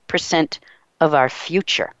 100% of our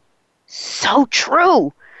future. So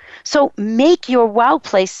true. So make your Wow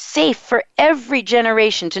Place safe for every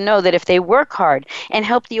generation to know that if they work hard and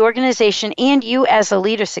help the organization and you as a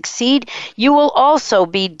leader succeed, you will also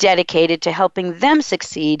be dedicated to helping them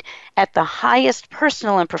succeed at the highest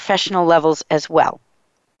personal and professional levels as well.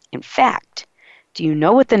 In fact, do you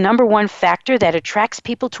know what the number one factor that attracts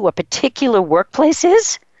people to a particular workplace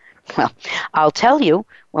is? Well, I'll tell you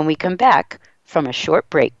when we come back from a short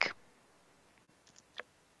break.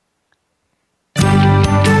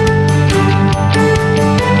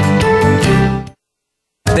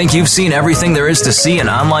 Think you've seen everything there is to see in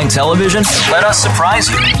online television? Let us surprise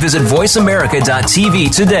you. Visit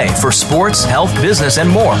voiceamerica.tv today for sports, health, business, and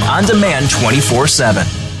more on demand 24/7.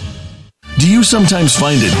 Do you sometimes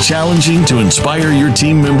find it challenging to inspire your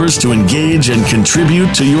team members to engage and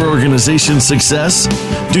contribute to your organization's success?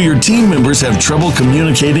 Do your team members have trouble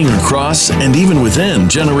communicating across and even within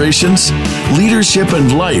generations? Leadership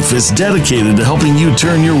and Life is dedicated to helping you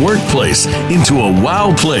turn your workplace into a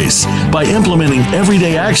wow place by implementing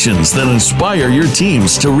everyday actions that inspire your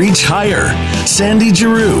teams to reach higher. Sandy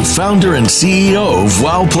Giroux, founder and CEO of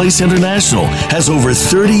Wow Place International, has over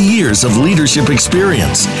 30 years of leadership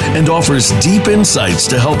experience and offers deep insights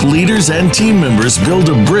to help leaders and team members build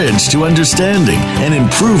a bridge to understanding and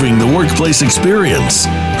improving the workplace experience.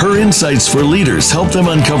 Her insights for leaders help them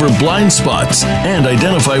uncover blind spots and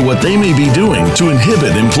identify what they may be doing to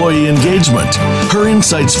inhibit employee engagement. Her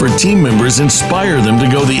insights for team members inspire them to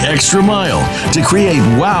go the extra mile to create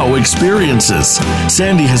wow experiences.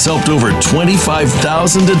 Sandy has helped over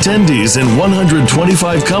 25,000 attendees in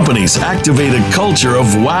 125 companies activate a culture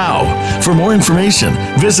of wow. For more information,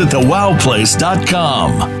 visit thewowplace.com.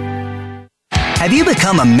 Have you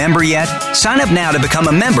become a member yet? Sign up now to become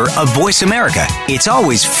a member of Voice America. It's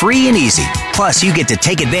always free and easy. Plus, you get to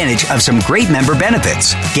take advantage of some great member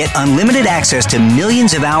benefits. Get unlimited access to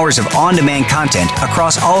millions of hours of on-demand content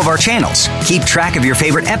across all of our channels. Keep track of your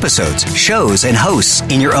favorite episodes, shows, and hosts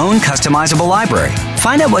in your own customizable library.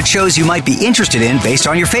 Find out what shows you might be interested in based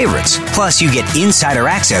on your favorites. Plus, you get insider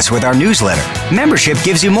access with our newsletter. Membership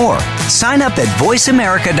gives you more. Sign up at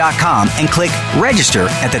voiceamerica.com and click register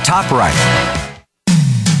at the top right.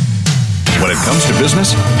 When it comes to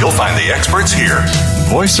business, you'll find the experts here.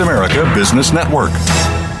 Voice America Business Network.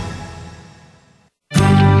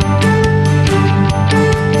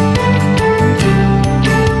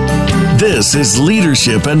 This is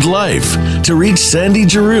Leadership and Life. To reach Sandy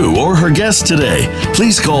Giroux or her guest today,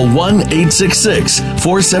 please call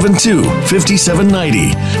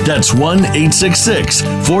 1-866-472-5790. That's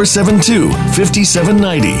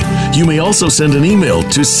 1-866-472-5790. You may also send an email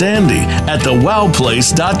to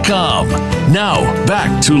sandy@thewowplace.com. Now,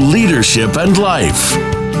 back to Leadership and Life.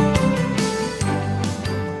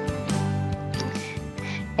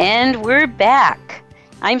 And we're back.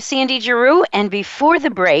 I'm Sandy Giroux, and before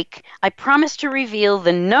the break, I promised to reveal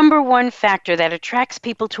the number one factor that attracts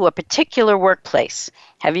people to a particular workplace.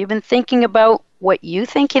 Have you been thinking about what you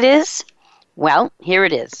think it is? Well, here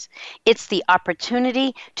it is. It's the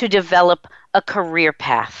opportunity to develop a career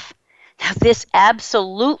path. Now, this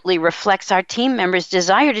absolutely reflects our team members'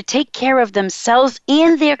 desire to take care of themselves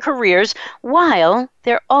and their careers while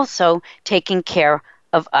they're also taking care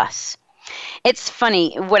of us. It's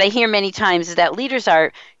funny, what I hear many times is that leaders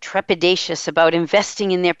are trepidatious about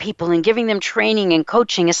investing in their people and giving them training and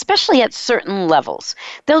coaching, especially at certain levels.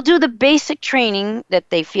 They'll do the basic training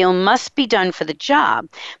that they feel must be done for the job,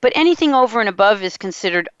 but anything over and above is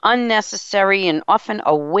considered unnecessary and often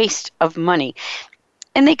a waste of money.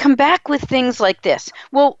 And they come back with things like this.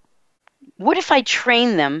 Well, what if I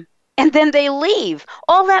train them and then they leave?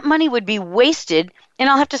 All that money would be wasted and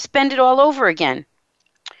I'll have to spend it all over again.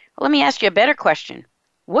 Let me ask you a better question.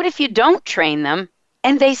 What if you don't train them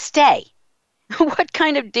and they stay? What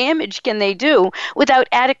kind of damage can they do without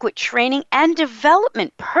adequate training and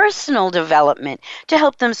development, personal development, to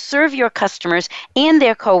help them serve your customers and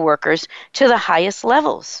their coworkers to the highest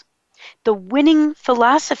levels? The winning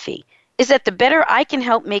philosophy is that the better I can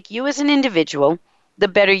help make you as an individual, the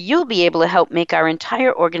better you'll be able to help make our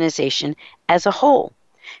entire organization as a whole.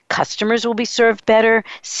 Customers will be served better,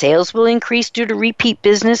 sales will increase due to repeat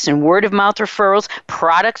business and word-of-mouth referrals,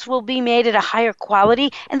 products will be made at a higher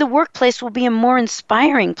quality, and the workplace will be a more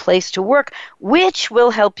inspiring place to work, which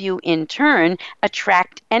will help you, in turn,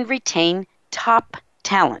 attract and retain top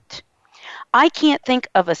talent. I can't think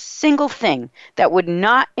of a single thing that would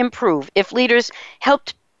not improve if leaders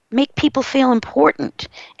helped make people feel important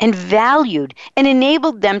and valued and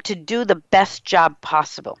enabled them to do the best job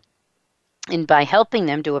possible. And by helping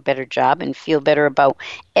them do a better job and feel better about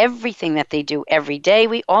everything that they do every day,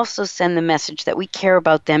 we also send the message that we care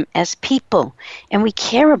about them as people and we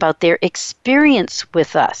care about their experience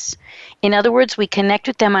with us. In other words, we connect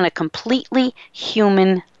with them on a completely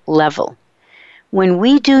human level. When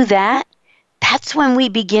we do that, that's when we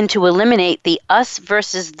begin to eliminate the us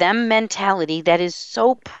versus them mentality that is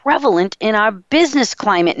so prevalent in our business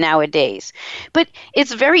climate nowadays. But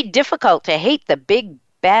it's very difficult to hate the big,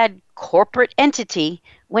 bad corporate entity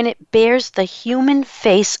when it bears the human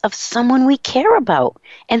face of someone we care about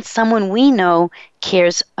and someone we know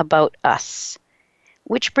cares about us.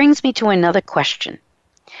 Which brings me to another question.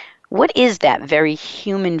 What is that very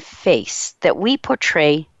human face that we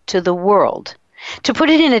portray to the world? To put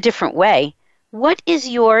it in a different way, what is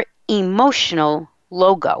your emotional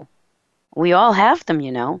logo? We all have them,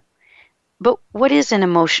 you know. But what is an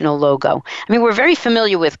emotional logo? I mean, we're very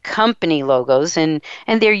familiar with company logos, and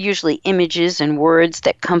they're usually images and words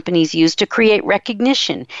that companies use to create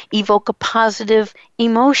recognition, evoke a positive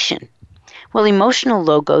emotion. Well, emotional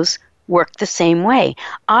logos work the same way.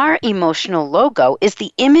 Our emotional logo is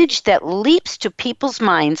the image that leaps to people's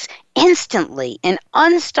minds instantly and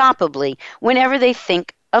unstoppably whenever they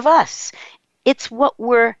think of us. It's what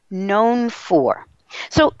we're known for.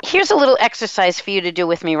 So here's a little exercise for you to do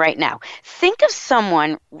with me right now. Think of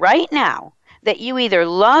someone right now that you either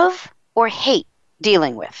love or hate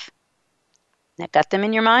dealing with. That got them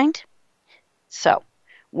in your mind? So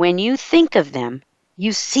when you think of them,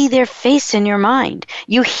 you see their face in your mind.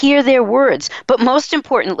 You hear their words. But most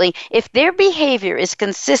importantly, if their behavior is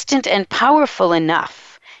consistent and powerful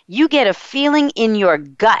enough, you get a feeling in your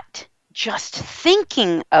gut just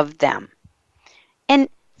thinking of them. And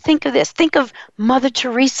think of this. Think of Mother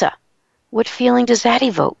Teresa. What feeling does that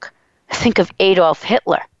evoke? Think of Adolf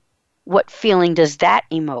Hitler. What feeling does that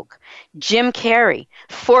evoke? Jim Carrey,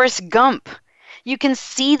 Forrest Gump. You can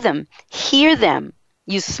see them, hear them.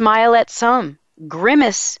 You smile at some,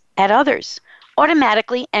 grimace at others,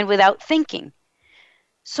 automatically and without thinking.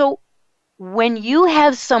 So when you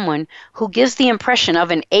have someone who gives the impression of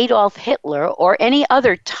an Adolf Hitler or any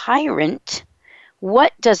other tyrant,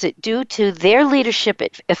 what does it do to their leadership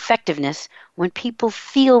effectiveness when people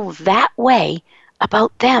feel that way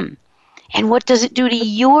about them? And what does it do to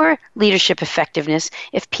your leadership effectiveness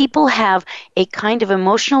if people have a kind of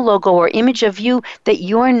emotional logo or image of you that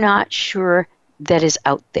you're not sure that is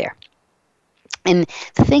out there? And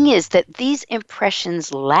the thing is that these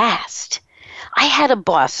impressions last. I had a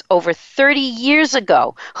boss over 30 years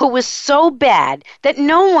ago who was so bad that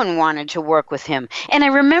no one wanted to work with him. And I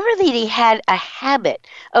remember that he had a habit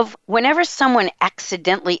of whenever someone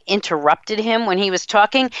accidentally interrupted him when he was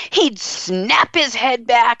talking, he'd snap his head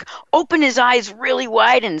back, open his eyes really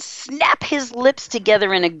wide, and snap his lips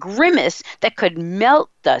together in a grimace that could melt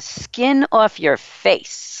the skin off your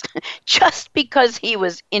face just because he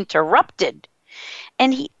was interrupted.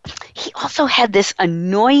 And he also had this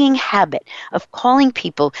annoying habit of calling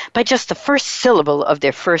people by just the first syllable of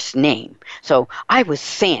their first name. So I was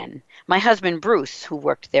San. My husband, Bruce, who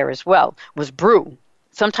worked there as well, was Brew.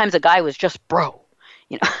 Sometimes a guy was just Bro.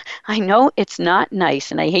 You know, I know it's not nice,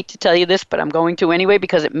 and I hate to tell you this, but I'm going to anyway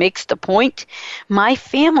because it makes the point. My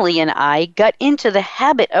family and I got into the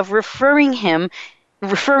habit of referring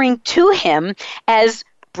to him as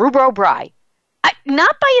Brew Bro Bry.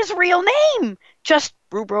 Not by his real name, just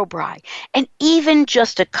Brew Bro Bry. And even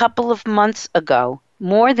just a couple of months ago,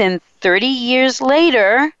 more than 30 years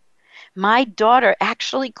later, my daughter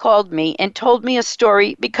actually called me and told me a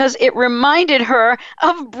story because it reminded her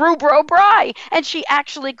of Brew Bro Bry. And she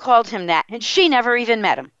actually called him that, and she never even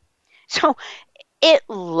met him. So it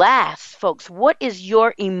lasts, folks. What is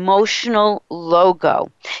your emotional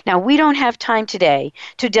logo? Now, we don't have time today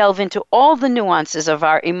to delve into all the nuances of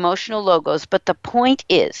our emotional logos, but the point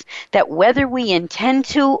is that whether we intend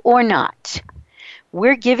to or not,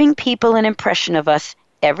 we're giving people an impression of us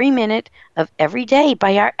every minute of every day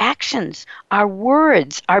by our actions, our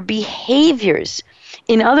words, our behaviors.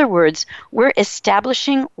 In other words, we're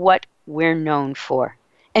establishing what we're known for,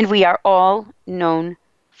 and we are all known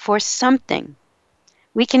for something.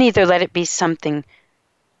 We can either let it be something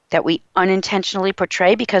that we unintentionally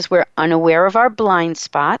portray because we're unaware of our blind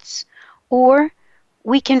spots, or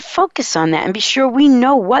we can focus on that and be sure we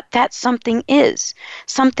know what that something is,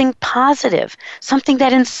 something positive, something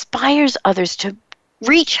that inspires others to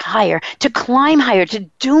reach higher, to climb higher, to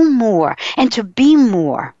do more, and to be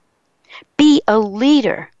more. Be a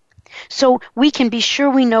leader. So we can be sure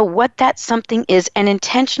we know what that something is and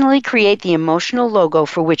intentionally create the emotional logo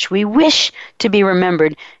for which we wish to be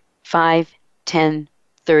remembered 5, 10,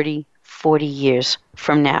 30, 40 years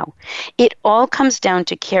from now. It all comes down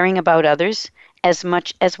to caring about others as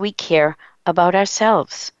much as we care about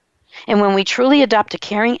ourselves. And when we truly adopt a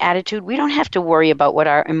caring attitude, we don't have to worry about what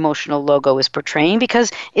our emotional logo is portraying because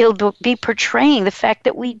it'll be portraying the fact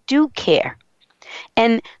that we do care.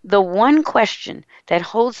 And the one question that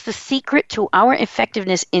holds the secret to our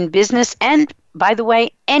effectiveness in business and, by the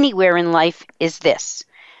way, anywhere in life is this: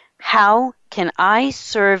 how can I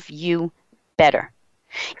serve you better?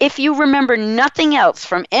 If you remember nothing else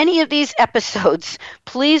from any of these episodes,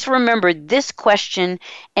 please remember this question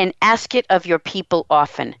and ask it of your people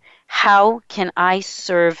often. How can I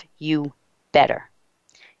serve you better?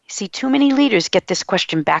 See, too many leaders get this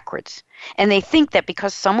question backwards, and they think that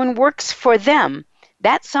because someone works for them,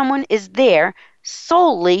 that someone is there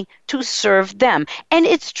solely to serve them. And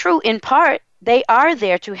it's true in part. They are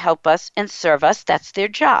there to help us and serve us. That's their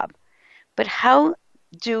job. But how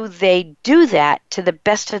do they do that to the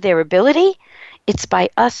best of their ability? It's by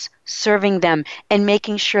us serving them and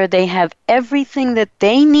making sure they have everything that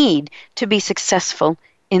they need to be successful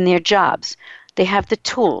in their jobs. They have the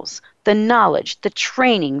tools, the knowledge, the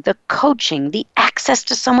training, the coaching, the access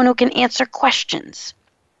to someone who can answer questions.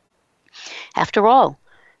 After all,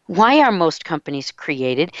 why are most companies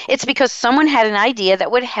created? It's because someone had an idea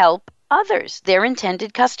that would help others, their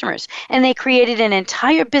intended customers, and they created an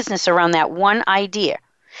entire business around that one idea.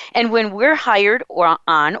 And when we're hired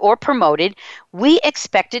or promoted, we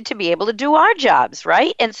expected to be able to do our jobs,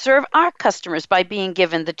 right? And serve our customers by being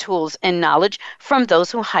given the tools and knowledge from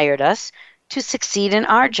those who hired us to succeed in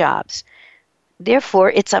our jobs. Therefore,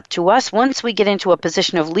 it's up to us, once we get into a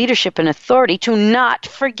position of leadership and authority, to not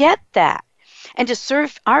forget that and to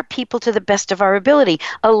serve our people to the best of our ability,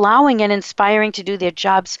 allowing and inspiring to do their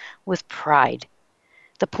jobs with pride.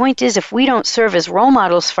 The point is, if we don't serve as role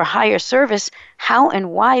models for higher service, how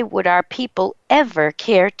and why would our people ever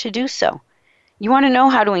care to do so? You want to know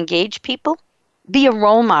how to engage people? Be a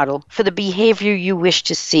role model for the behavior you wish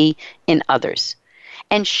to see in others,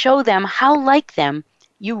 and show them how like them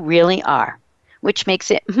you really are, which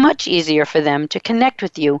makes it much easier for them to connect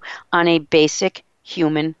with you on a basic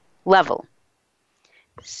human level.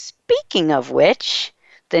 Speaking of which,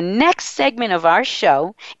 the next segment of our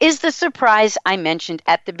show is the surprise I mentioned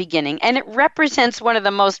at the beginning, and it represents one of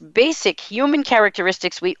the most basic human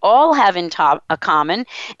characteristics we all have in common,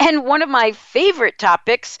 and one of my favorite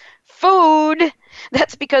topics, food.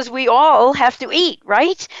 That's because we all have to eat,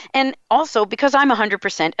 right? And also because I'm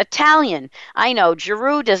 100% Italian. I know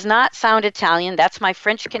Giroux does not sound Italian. That's my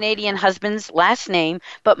French-Canadian husband's last name.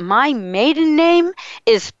 But my maiden name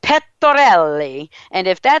is Pettorelli. And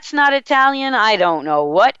if that's not Italian, I don't know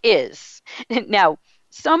what is. Now,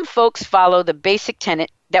 some folks follow the basic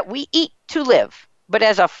tenet that we eat to live. But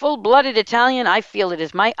as a full-blooded Italian, I feel it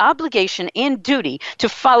is my obligation and duty to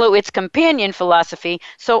follow its companion philosophy,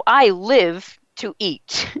 so I live to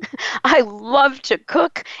eat. I love to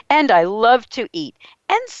cook and I love to eat.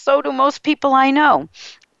 And so do most people I know.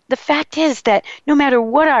 The fact is that no matter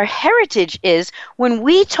what our heritage is, when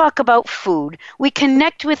we talk about food, we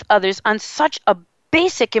connect with others on such a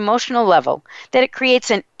basic emotional level that it creates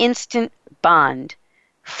an instant bond.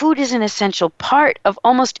 Food is an essential part of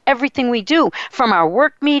almost everything we do, from our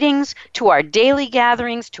work meetings to our daily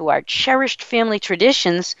gatherings to our cherished family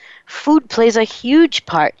traditions. Food plays a huge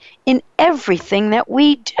part in everything that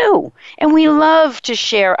we do, and we love to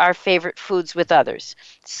share our favorite foods with others.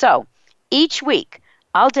 So, each week,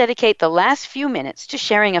 I'll dedicate the last few minutes to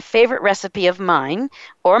sharing a favorite recipe of mine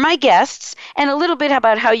or my guests, and a little bit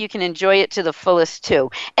about how you can enjoy it to the fullest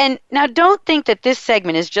too. And now don't think that this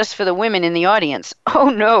segment is just for the women in the audience. Oh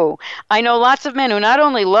no, I know lots of men who not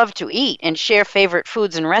only love to eat and share favorite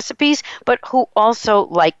foods and recipes, but who also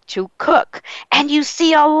like to cook. And you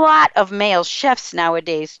see a lot of male chefs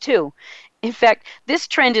nowadays too. In fact, this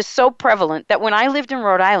trend is so prevalent that when I lived in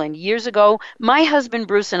Rhode Island years ago, my husband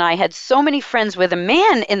Bruce and I had so many friends where the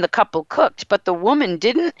man in the couple cooked, but the woman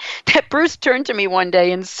didn't, that Bruce turned to me one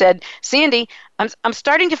day and said, "Sandy, I'm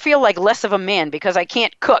starting to feel like less of a man because I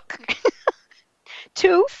can't cook."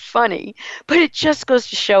 Too funny. But it just goes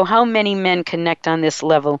to show how many men connect on this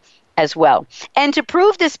level as well. And to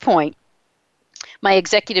prove this point, my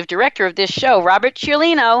executive director of this show, Robert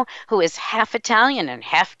Ciolino, who is half Italian and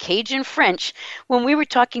half Cajun French, when we were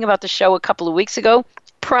talking about the show a couple of weeks ago,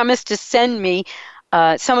 promised to send me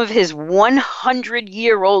some of his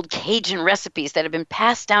 100-year-old Cajun recipes that have been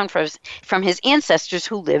passed down from his ancestors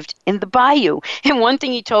who lived in the bayou. And one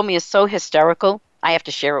thing he told me is so hysterical, I have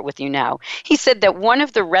to share it with you now. He said that one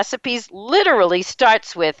of the recipes literally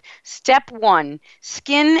starts with, step 1,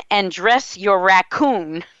 skin and dress your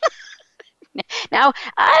raccoon. Now,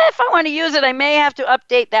 if I want to use it, I may have to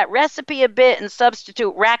update that recipe a bit and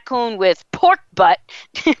substitute raccoon with pork butt,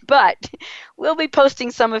 but we'll be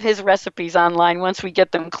posting some of his recipes online once we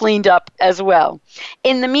get them cleaned up as well.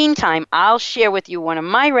 In the meantime, I'll share with you one of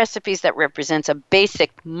my recipes that represents a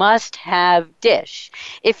basic must-have dish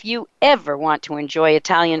if you ever want to enjoy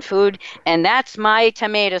Italian food, and that's my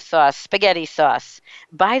tomato sauce, spaghetti sauce.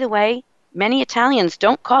 By the way, many Italians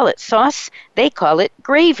don't call it sauce, they call it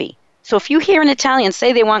gravy. So if you hear an Italian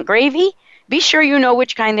say they want gravy, be sure you know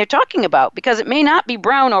which kind they're talking about, because it may not be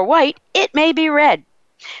brown or white, it may be red.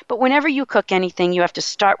 But whenever you cook anything, you have to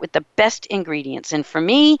start with the best ingredients. And for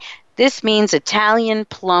me, this means Italian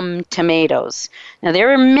plum tomatoes. Now,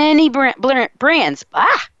 there are many brands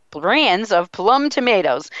of plum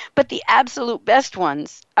tomatoes, but the absolute best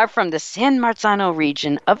ones are from the San Marzano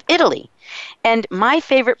region of Italy. And my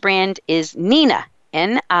favorite brand is Nina.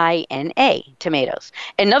 Nina, tomatoes.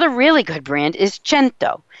 Another really good brand is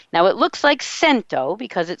Cento. Now, it looks like Cento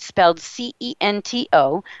because it's spelled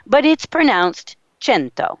Cento, but it's pronounced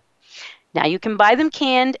Cento. Now, you can buy them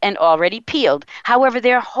canned and already peeled. However,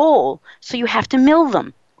 they're whole, so you have to mill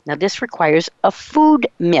them. Now, this requires a food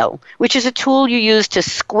mill, which is a tool you use to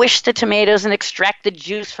squish the tomatoes and extract the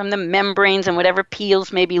juice from the membranes and whatever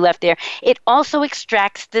peels may be left there. It also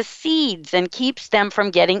extracts the seeds and keeps them from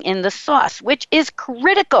getting in the sauce, which is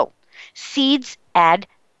critical. Seeds add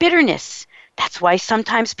bitterness. That's why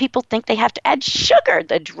sometimes people think they have to add sugar,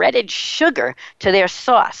 the dreaded sugar, to their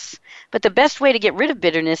sauce. But the best way to get rid of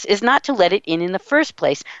bitterness is not to let it in the first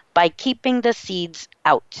place by keeping the seeds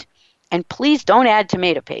out. And please don't add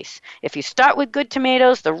tomato paste. If you start with good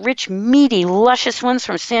tomatoes, the rich, meaty, luscious ones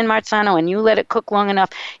from San Marzano, and you let it cook long enough,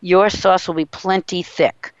 your sauce will be plenty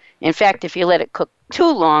thick. In fact, if you let it cook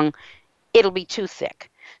too long, it'll be too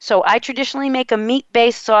thick. So I traditionally make a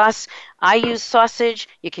meat-based sauce. I use sausage.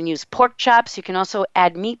 You can use pork chops. You can also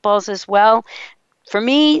add meatballs as well. For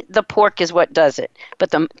me, the pork is what does it.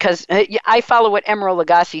 But because I follow what Emeril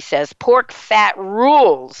Lagasse says, pork fat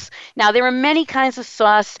rules. Now, there are many kinds of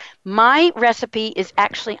sauce. My recipe is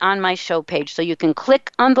actually on my show page, so you can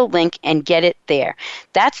click on the link and get it there.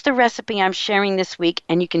 That's the recipe I'm sharing this week,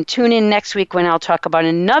 and you can tune in next week when I'll talk about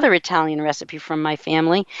another Italian recipe from my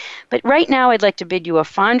family. But right now, I'd like to bid you a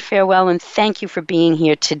fond farewell and thank you for being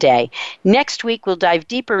here today. Next week, we'll dive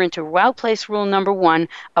deeper into Wow Place rule number 1,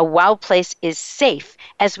 a wow place is safe,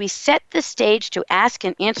 as we set the stage to ask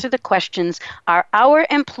and answer the questions, are our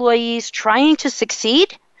employees trying to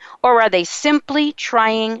succeed, or are they simply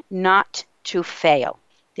trying not to fail?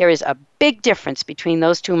 There is a big difference between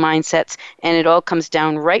those two mindsets, and it all comes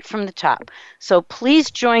down right from the top. So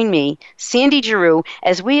please join me, Sandy Giroux,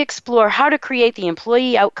 as we explore how to create the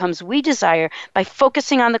employee outcomes we desire by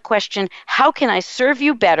focusing on the question, how can I serve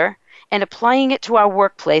you better, and applying it to our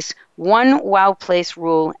workplace, one Wow Place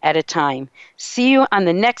rule at a time. See you on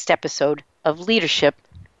the next episode of Leadership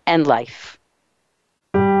and Life.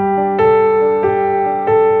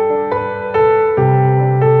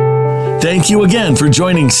 Thank you again for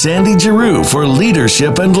joining Sandy Giroux for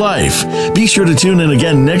Leadership and Life. Be sure to tune in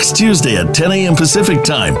again next Tuesday at 10 a.m. Pacific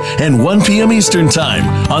Time and 1 p.m. Eastern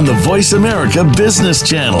Time on the Voice America Business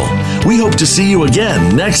Channel. We hope to see you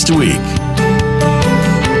again next week.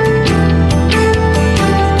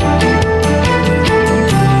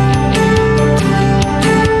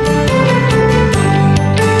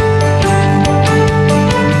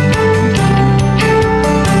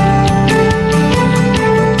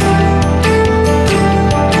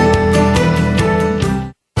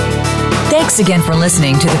 Thanks again for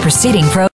listening to the preceding program.